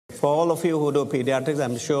For all of you who do pediatrics,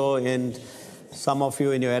 I'm sure in some of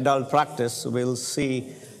you in your adult practice will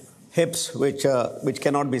see hips which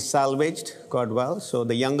cannot be salvaged quite well. So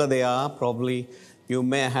the younger they are, probably you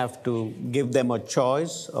may have to give them a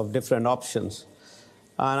choice of different options.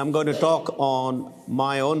 And I'm going to talk on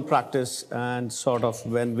my own practice and sort of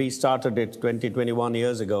when we started it 21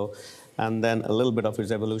 years ago, and then a little bit of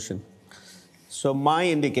its evolution. So my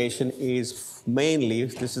indication is mainly,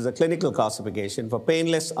 this is a clinical classification for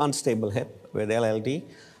painless unstable hip with LLD,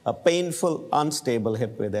 a painful unstable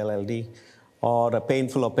hip with LLD, or a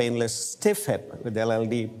painful or painless stiff hip with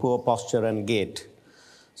LLD, poor posture and gait.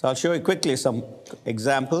 So I'll show you quickly some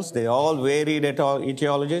examples. They all varied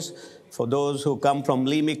etiologies. For those who come from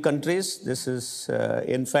lemic countries, this is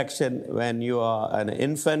infection when you are an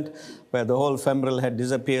infant, where the whole femoral head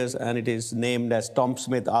disappears, and it is named as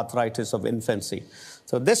Thomp-Smith arthritis of infancy.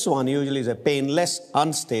 So this one usually is a painless,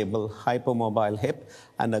 unstable, hypomobile hip,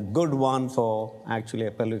 and a good one for actually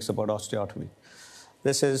a pelvic support osteotomy.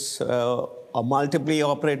 This is a multiply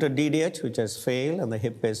operated DDH, which has failed, and the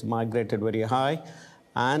hip is migrated very high,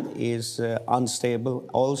 and is unstable,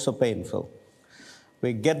 also painful.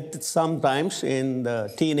 We get sometimes in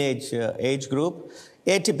the teenage age group,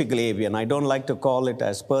 atypical avian. I don't like to call it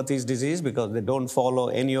as Perthes disease because they don't follow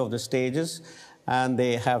any of the stages and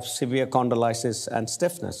they have severe condylosis and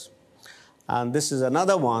stiffness. And this is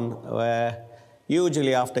another one where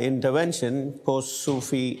usually after intervention,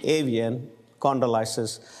 post-Sufi avian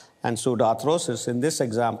condylosis and pseudoarthrosis. In this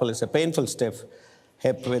example, is a painful stiff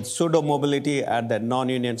hip with pseudomobility at the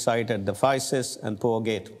non-union site at the physis and poor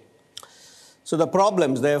gait. So the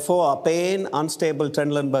problems, therefore, are pain, unstable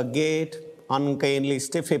Trendelenburg gait, ungainly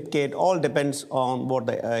stiff hip gait, all depends on what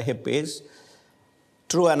the hip is.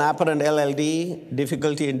 True and apparent LLD,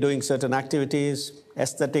 difficulty in doing certain activities,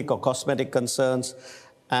 aesthetic or cosmetic concerns,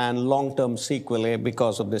 and long-term sequelae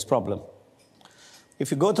because of this problem.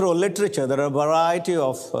 If you go through literature, there are a variety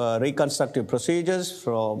of reconstructive procedures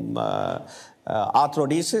from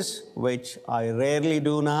arthrodesis, which I rarely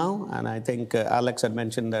do now, and I think Alex had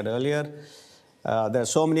mentioned that earlier. There are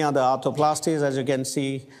so many other arthroplasties, as you can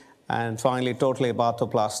see, and finally total hip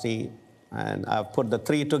arthroplasty. And I've put the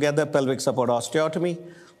three together, pelvic support osteotomy,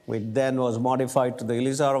 which then was modified to the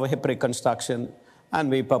Elizarov hip reconstruction, and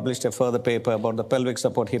we published a further paper about the pelvic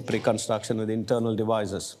support hip reconstruction with internal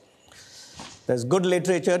devices. There's good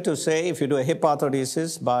literature to say if you do a hip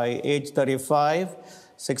arthrodesis by age 35,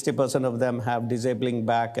 60% of them have disabling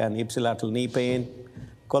back and ipsilateral knee pain.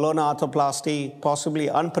 Colonna arthroplasty, possibly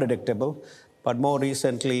unpredictable, but more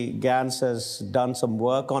recently, Gans has done some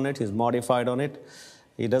work on it. He's modified on it.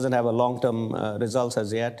 He doesn't have a long-term results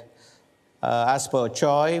as yet. As per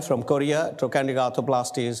Choi from Korea, trochanteric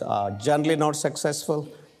arthroplasties are generally not successful.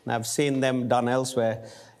 And I've seen them done elsewhere,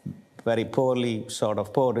 very poorly, sort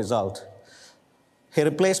of poor result. Hip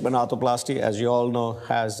replacement arthroplasty, as you all know,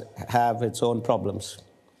 have its own problems.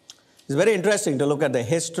 It's very interesting to look at the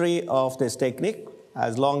history of this technique.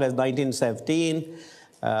 As long as 1917,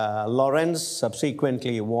 Lorenz,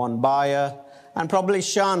 subsequently von Bayer, and probably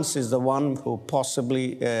Chance is the one who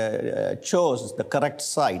possibly chose the correct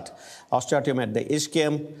site. Osteotomy at the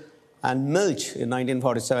ischium, and Milch in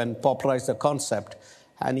 1947 popularized the concept.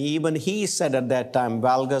 And even he said at that time,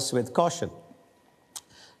 valgus with caution.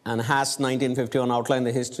 And Haas, 1951, outlined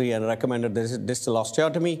the history and recommended this distal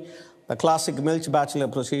osteotomy. The classic Milch bachelor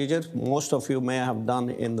procedure, most of you may have done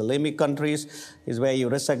in the lemic countries, is where you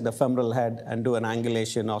resect the femoral head and do an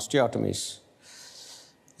angulation osteotomies.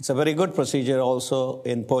 It's a very good procedure also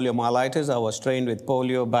in poliomyelitis. I was trained with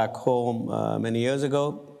polio back home many years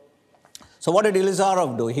ago. So what did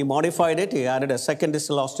Elizarov do? He modified it. He added a second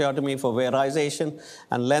distal osteotomy for virilization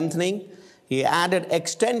and lengthening. He added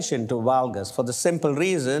extension to valgus for the simple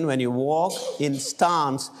reason when you walk in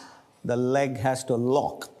stance, the leg has to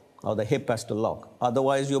lock, or the hip has to lock.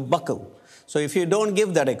 Otherwise, you buckle. So if you don't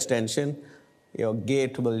give that extension, your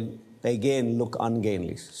gait will again look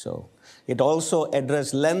ungainly. So it also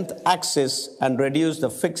addressed length axis and reduced the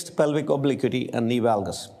fixed pelvic obliquity and knee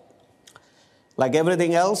valgus. Like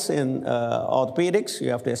everything else in orthopedics, you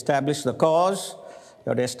have to establish the cause. You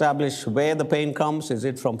have to establish where the pain comes. Is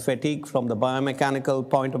it from fatigue, from the biomechanical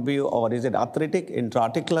point of view, or is it arthritic,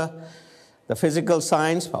 intra-articular? The physical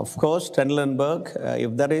signs, of course, Trendelenburg.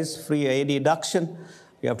 If there is free AD adduction,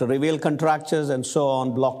 you have to reveal contractures and so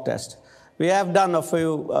on, block test. We have done a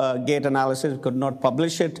few gait analysis, could not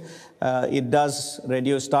publish it. It does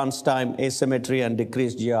reduce stance time, asymmetry, and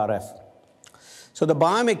decrease GRF. So the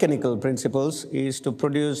biomechanical principles is to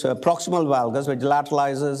produce a proximal valgus, which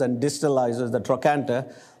lateralizes and distalizes the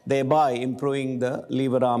trochanter, thereby improving the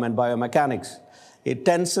lever arm and biomechanics. It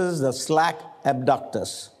tenses the slack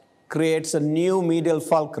abductors. creates a new medial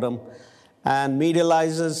fulcrum, and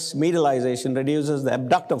medialization reduces the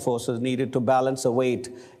abductor forces needed to balance the weight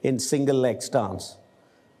in single leg stance.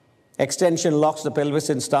 Extension locks the pelvis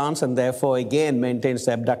in stance and therefore again maintains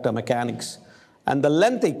the abductor mechanics. And the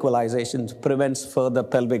length equalization prevents further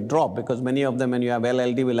pelvic drop, because many of them, when you have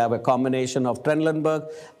LLD, will have a combination of Trendelenburg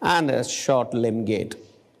and a short limb gait.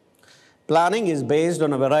 Planning is based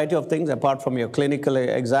on a variety of things. Apart from your clinical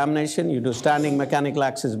examination, you do standing mechanical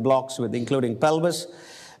axis blocks with including pelvis.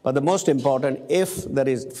 But the most important, if there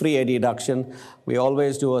is free adduction, we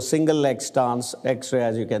always do a single leg stance X-ray,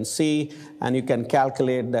 as you can see, and you can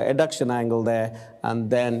calculate the adduction angle there and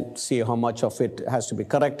then see how much of it has to be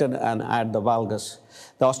corrected and add the valgus.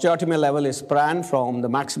 The osteotomy level is planned from the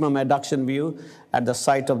maximum adduction view at the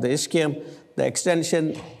site of the ischium. The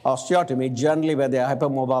extension osteotomy, generally where they are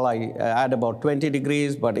hypermobile, I add about 20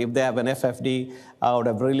 degrees, but if they have an FFD, I would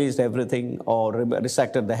have released everything or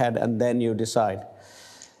resected the head, and then you decide.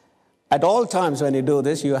 At all times when you do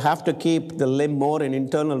this, you have to keep the limb more in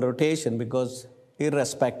internal rotation, because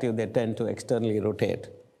irrespective, they tend to externally rotate.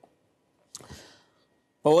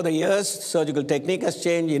 Over the years, surgical technique has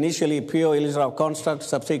changed. Initially, pure Ilizarov construct.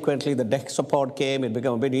 Subsequently, the deck support came. It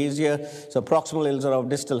became a bit easier. So proximal Ilizarov,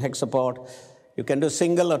 distal hex support. You can do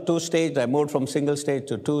single or two-stage. I moved from single stage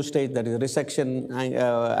to two-stage. That is resection,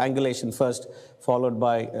 angulation first, followed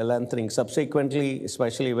by lengthening subsequently,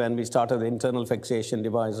 especially when we started the internal fixation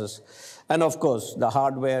devices. And of course, the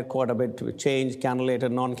hardware quite a bit changed,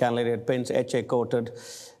 cannulated, non-cannulated pins, HA-coated,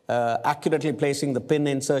 accurately placing the pin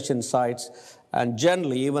insertion sites. And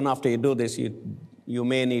generally, even after you do this, you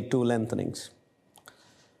may need two lengthenings.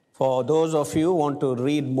 For those of you who want to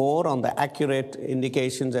read more on the accurate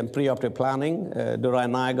indications and preoperative planning, Durai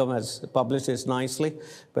Nayagam has published this nicely,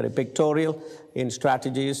 very pictorial, in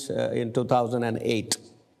Strategies in 2008.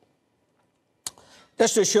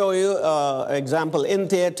 Just to show you an example in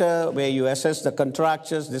theater where you assess the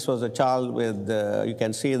contractures. This was a child with, you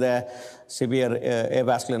can see there, severe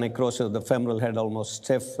avascular necrosis of the femoral head, almost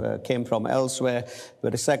stiff, came from elsewhere.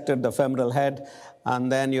 We resected the femoral head,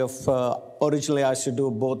 and then originally I should do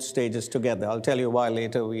both stages together. I'll tell you why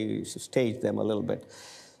later. We staged them a little bit.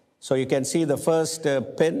 So you can see the first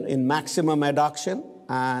pin in maximum adduction,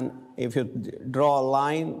 and if you draw a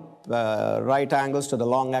line, right angles to the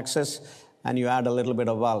long axis, and you add a little bit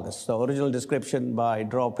of valgus. The original description by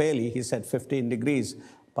Draw Paley, he said 15 degrees,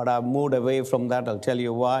 but I've moved away from that. I'll tell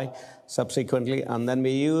you why subsequently. And then we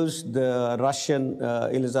used the Russian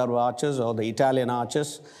Ilizarov arches or the Italian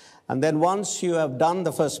arches. And then once you have done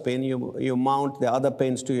the first pin, you mount the other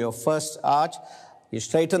pins to your first arch, you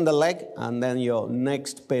straighten the leg, and then your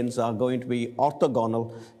next pins are going to be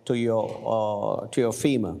orthogonal to your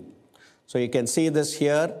femur. So you can see this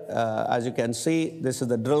here. As you can see, this is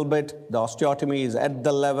the drill bit. The osteotomy is at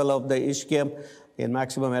the level of the ischium. In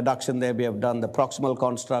maximum adduction there, we have done the proximal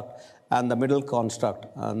construct and the middle construct.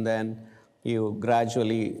 And then you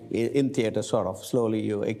gradually, in theater sort of, slowly,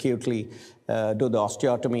 you acutely do the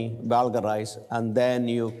osteotomy, valgarize, and then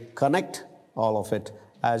you connect all of it,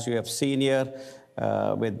 as you have seen here,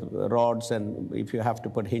 with rods. And if you have to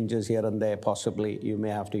put hinges here and there, possibly, you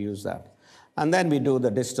may have to use that. And then we do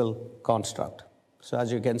the distal construct. So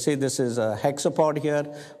as you can see, this is a hexapod here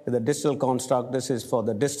with a distal construct. This is for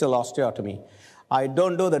the distal osteotomy. I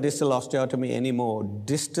don't do the distal osteotomy anymore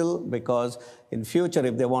distal, because in future,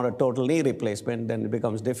 if they want a total knee replacement, then it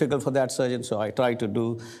becomes difficult for that surgeon. So I try to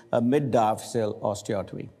do a mid-diaphyseal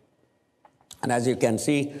osteotomy. And as you can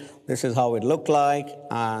see, this is how it looked like.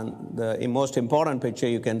 And the most important picture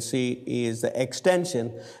you can see is the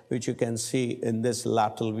extension, which you can see in this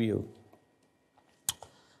lateral view.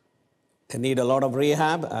 They need a lot of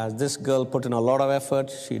rehab, as this girl put in a lot of effort.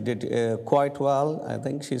 She did quite well. I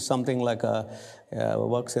think she's something like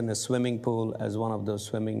works in a swimming pool as one of those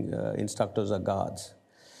swimming instructors or guards.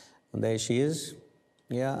 And there she is.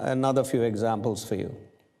 Yeah, another few examples for you.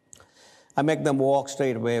 I make them walk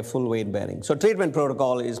straight away, full weight bearing. So treatment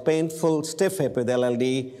protocol is painful, stiff hip with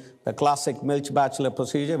LLD, the classic Milch-Batchelor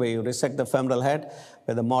procedure where you resect the femoral head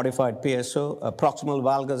with a modified PSO, a proximal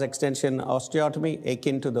valgus extension osteotomy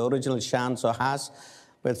akin to the original Shands or Haas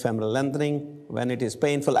with femoral lengthening. When it is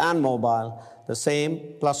painful and mobile, the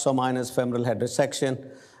same plus or minus femoral head resection,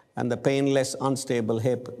 and the painless, unstable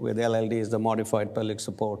hip with LLD is the modified pelvic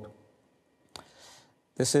support.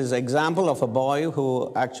 This is an example of a boy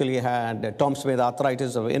who actually had Tom Smith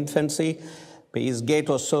arthritis of infancy. His gait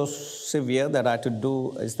was so severe that I had to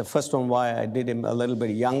do, is the first one why I did him a little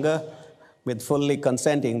bit younger, with fully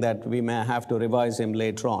consenting that we may have to revise him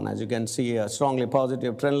later on. As you can see, a strongly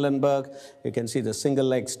positive Trendelenburg. You can see the single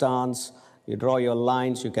leg stance. You draw your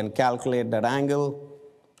lines. You can calculate that angle.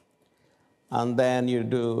 And then you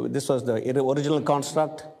do, this was the original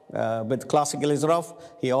construct with classical Israf.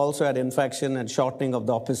 He also had infection and shortening of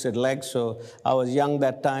the opposite leg. So I was young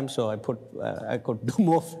that time, so I could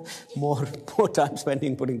do more time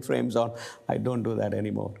spending putting frames on. I don't do that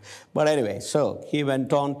anymore. But anyway, so he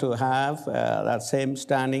went on to have that same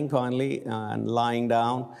standing finally and lying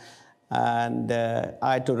down. And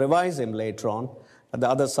I had to revise him later on. At the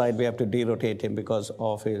other side, we have to derotate him because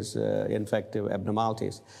of his infective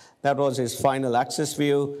abnormalities. That was his final axis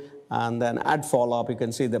view. And then at follow-up, you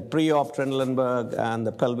can see the pre-op Trendelenburg and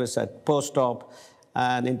the pelvis at post-op.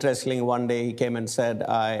 And interestingly, one day he came and said,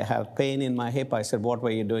 I have pain in my hip. I said, what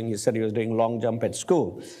were you doing? He said he was doing long jump at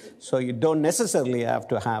school. So you don't necessarily have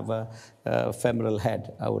to have a femoral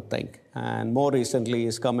head, I would think. And more recently,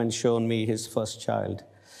 he's come and shown me his first child.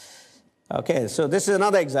 Okay, so this is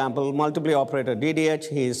another example, multiply operator DDH.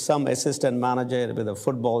 He is some assistant manager with a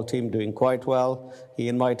football team doing quite well. He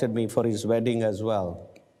invited me for his wedding as well.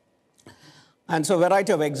 And so a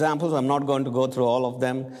variety of examples, I'm not going to go through all of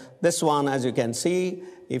them. This one, as you can see,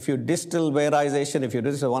 if you distal varization, if you do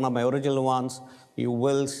this is one of my original ones, you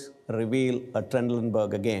will reveal a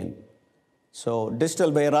Trendelenburg again. So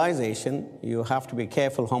distal varization, you have to be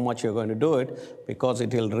careful how much you're going to do it because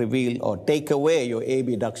it will reveal or take away your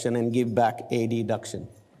AB duction and give back AD duction.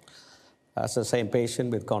 That's the same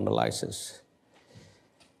patient with condylosis.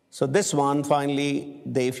 So this one, finally,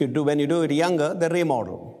 when you do it younger, they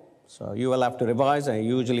remodel. So you will have to revise, and I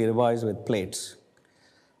usually revise with plates.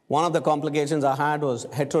 One of the complications I had was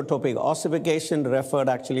heterotopic ossification, referred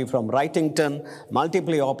actually from Wrightington,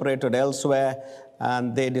 multiply operated elsewhere,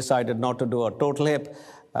 and they decided not to do a total hip.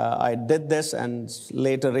 I did this and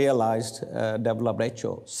later realized, developed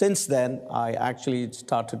HO. Since then, I actually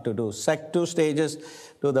started to do 2 stages,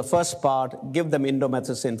 do the first part, give them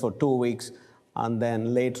indomethacin for 2 weeks, and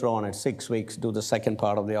then later on at 6 weeks, do the second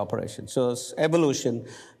part of the operation. So it's evolution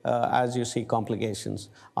as you see complications.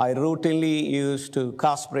 I routinely used to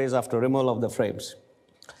cast brace after removal of the frames.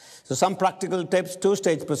 So some practical tips,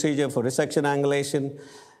 2-stage procedure for resection angulation.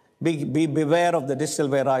 Beware of the distal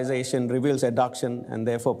varization, reveals adduction, and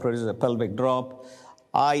therefore produces a pelvic drop.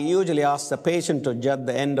 I usually ask the patient to judge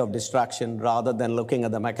the end of distraction rather than looking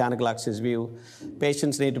at the mechanical axis view.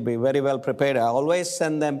 Patients need to be very well prepared. I always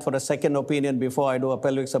send them for a second opinion before I do a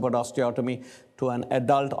pelvic support osteotomy to an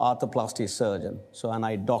adult arthroplasty surgeon. And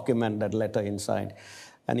I document that letter inside.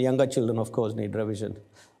 And younger children, of course, need revision.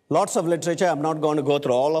 Lots of literature. I'm not going to go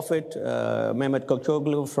through all of it. Mehmet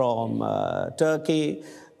Kokçoglu from Turkey.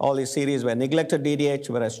 All his series were neglected DDH,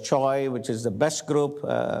 whereas Choi, which is the best group,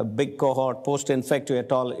 big cohort, post-infective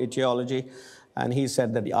etiology, and he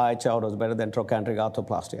said that the IHR was better than trochanteric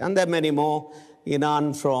arthroplasty. And there are many more.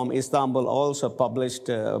 Inan from Istanbul also published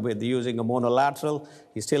with using a monolateral.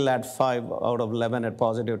 He still had 5 out of 11 at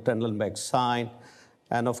positive Trendelenburg sign.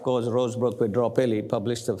 And of course, Rosebrook with Droppelli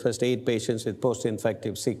published the first 8 patients with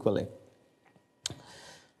post-infective sequelae.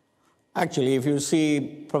 Actually, if you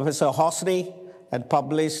see Professor Hosni, had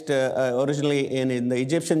published originally in the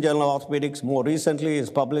Egyptian Journal of Orthopedics. More recently, is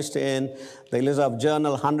published in the Elizabeth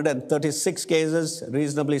Journal, 136 cases,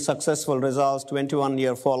 reasonably successful results,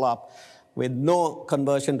 21-year follow-up, with no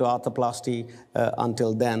conversion to arthroplasty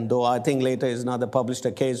until then. Though I think later is another published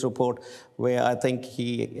a case report where I think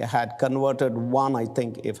he had converted 1, I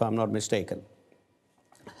think, if I'm not mistaken.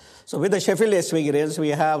 So with the Sheffield experience, we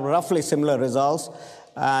have roughly similar results.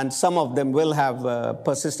 And some of them will have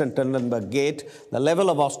persistent Trendelenburg gait. The level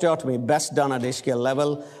of osteotomy best done at ischial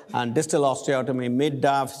level, and distal osteotomy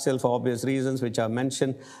mid-diaphyseal for obvious reasons, which I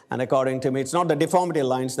mentioned. And according to me, it's not the deformity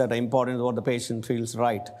lines that are important, it's what the patient feels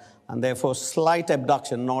right. And therefore, slight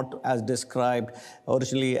abduction, not as described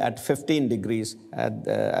originally at 15 degrees at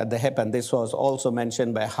the hip. And this was also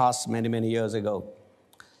mentioned by Haas many, many years ago.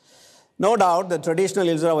 No doubt, the traditional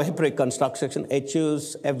Ilzerov hip reconstruction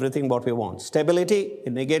achieves everything what we want. Stability,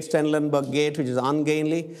 it negates Trendelenburg gait, which is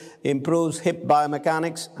ungainly, improves hip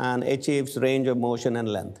biomechanics, and achieves range of motion and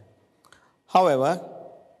length. However,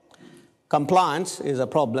 compliance is a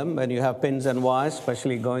problem when you have pins and wires,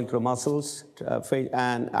 especially going through muscles,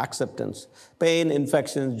 and acceptance. Pain,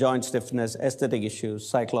 infections, joint stiffness, aesthetic issues,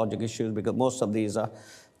 psychological issues, because most of these are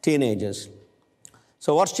teenagers.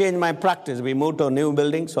 So what's changed my practice? We moved to a new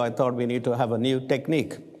building, so I thought we need to have a new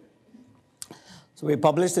technique. So we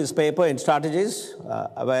published this paper in Strategies,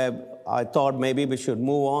 where I thought maybe we should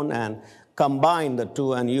move on and combine the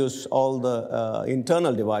two and use all the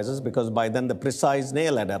internal devices, because by then the precise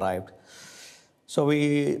nail had arrived. So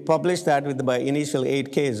we published that with the initial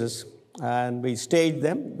 8 cases, and we staged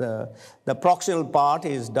them. The proximal part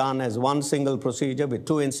is done as one single procedure with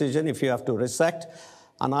 2 incisions if you have to resect.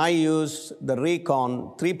 And I use the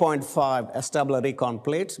Recon 3.5 Establer Recon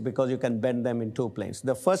plates because you can bend them in two planes.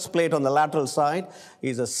 The first plate on the lateral side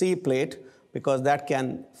is a C plate because that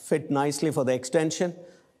can fit nicely for the extension,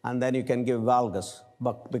 and then you can give valgus.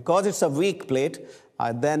 But because it's a weak plate,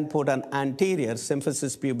 I then put an anterior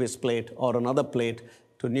symphysis pubis plate or another plate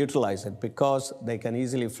to neutralize it because they can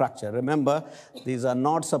easily fracture. Remember, these are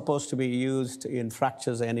not supposed to be used in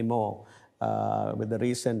fractures anymore with the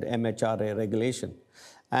recent MHRA regulation.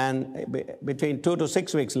 And between 2 to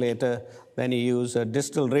 6 weeks later, then you use a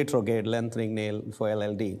distal retrograde lengthening nail for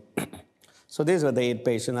LLD. So these were the 8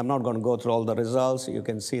 patients. I'm not going to go through all the results. You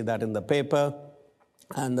can see that in the paper.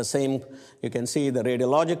 And the same, you can see the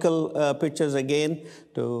radiological pictures again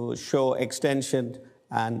to show extension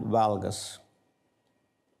and valgus.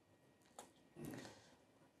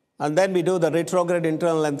 And then we do the retrograde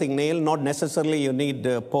internal lengthening nail. Not necessarily you need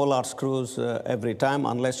polar screws every time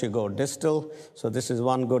unless you go distal. So this is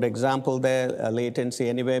one good example there. A latency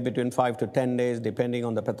anywhere between 5 to 10 days, depending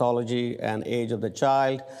on the pathology and age of the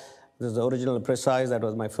child. This is the original precise. That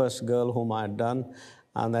was my first girl whom I had done.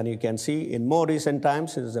 And then you can see in more recent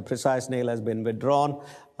times, since the precise nail has been withdrawn,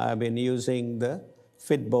 I've been using the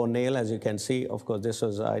fit bone nail, as you can see. Of course, this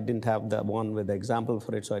was, I didn't have the one with the example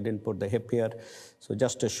for it, so I didn't put the hip here. So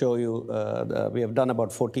just to show you, we have done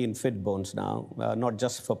about 14 fit bones now, not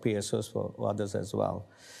just for PSOs, for others as well.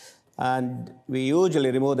 And we usually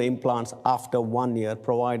remove the implants after 1 year,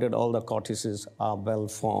 provided all the cortices are well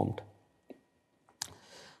formed.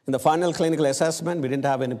 In the final clinical assessment, we didn't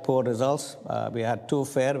have any poor results. We had 2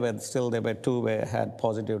 fair, but still there were 2 where had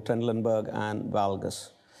positive Trendelenburg and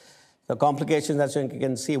valgus. The complications, as you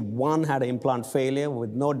can see, 1 had an implant failure with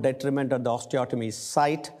no detriment at the osteotomy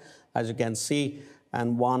site, as you can see,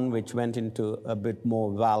 and 1 which went into a bit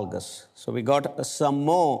more valgus. So we got some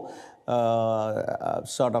more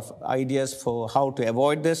sort of ideas for how to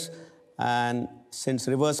avoid this. And since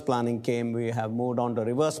reverse planning came, we have moved on to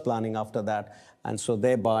reverse planning after that. And so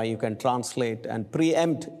thereby you can translate and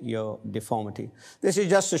preempt your deformity. This is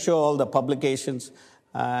just to show all the publications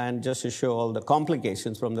and just to show all the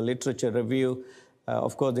complications from the literature review.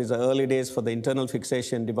 Of course, these are early days for the internal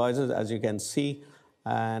fixation devices, as you can see.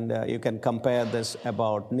 And you can compare this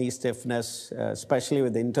about knee stiffness, especially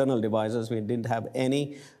with the internal devices. We didn't have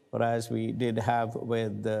any, whereas we did have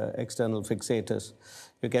with the external fixators.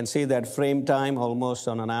 You can see that frame time almost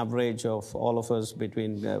on an average of all of us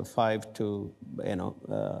between 5 to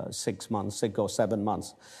 6 months, 6 or 7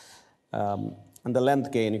 months. And the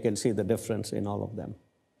length gain, you can see the difference in all of them.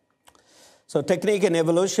 So technique and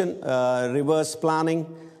evolution, reverse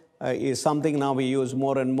planning is something now we use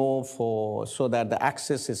more and more so that the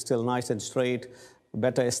axis is still nice and straight,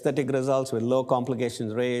 better aesthetic results with low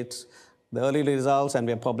complications rates. The early results, and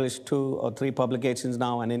we have published 2 or 3 publications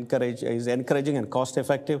now, and is encouraging and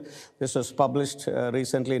cost-effective. This was published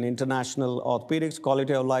recently in International Orthopedics,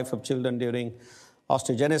 Quality of Life of Children During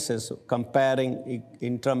Osteogenesis, comparing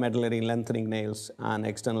intramedullary lengthening nails and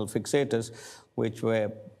external fixators, which were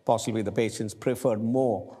possibly the patients preferred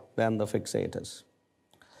more than the fixators.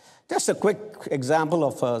 Just a quick example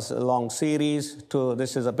of a long series.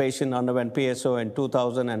 This is a patient underwent PSO in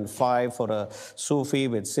 2005 for a SUFI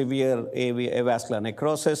with severe avascular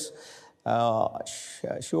necrosis.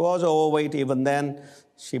 She was overweight even then.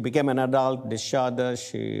 She became an adult, discharged her.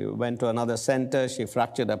 She went to another center. She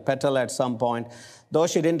fractured a petal at some point. Though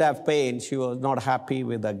she didn't have pain, she was not happy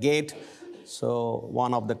with her gait. So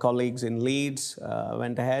one of the colleagues in Leeds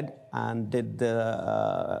went ahead and did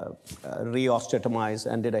the re-osteotomize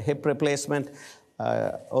and did a hip replacement.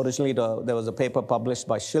 Originally, there was a paper published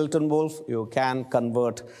by Shilton Wolf. You can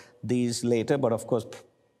convert these later, but of course,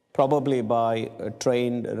 probably by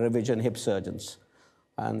trained revision hip surgeons.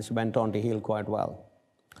 And she went on to heal quite well.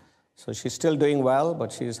 So she's still doing well,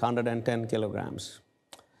 but she's 110 kilograms.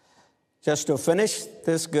 Just to finish,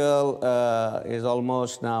 this girl is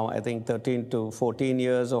almost now, I think, 13 to 14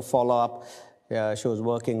 years of follow-up. She was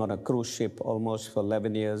working on a cruise ship almost for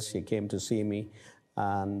 11 years. She came to see me,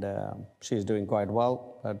 and she's doing quite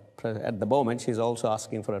well. But at the moment, she's also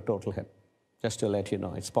asking for a total hip, just to let you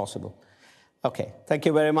know it's possible. Okay, thank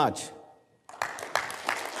you very much.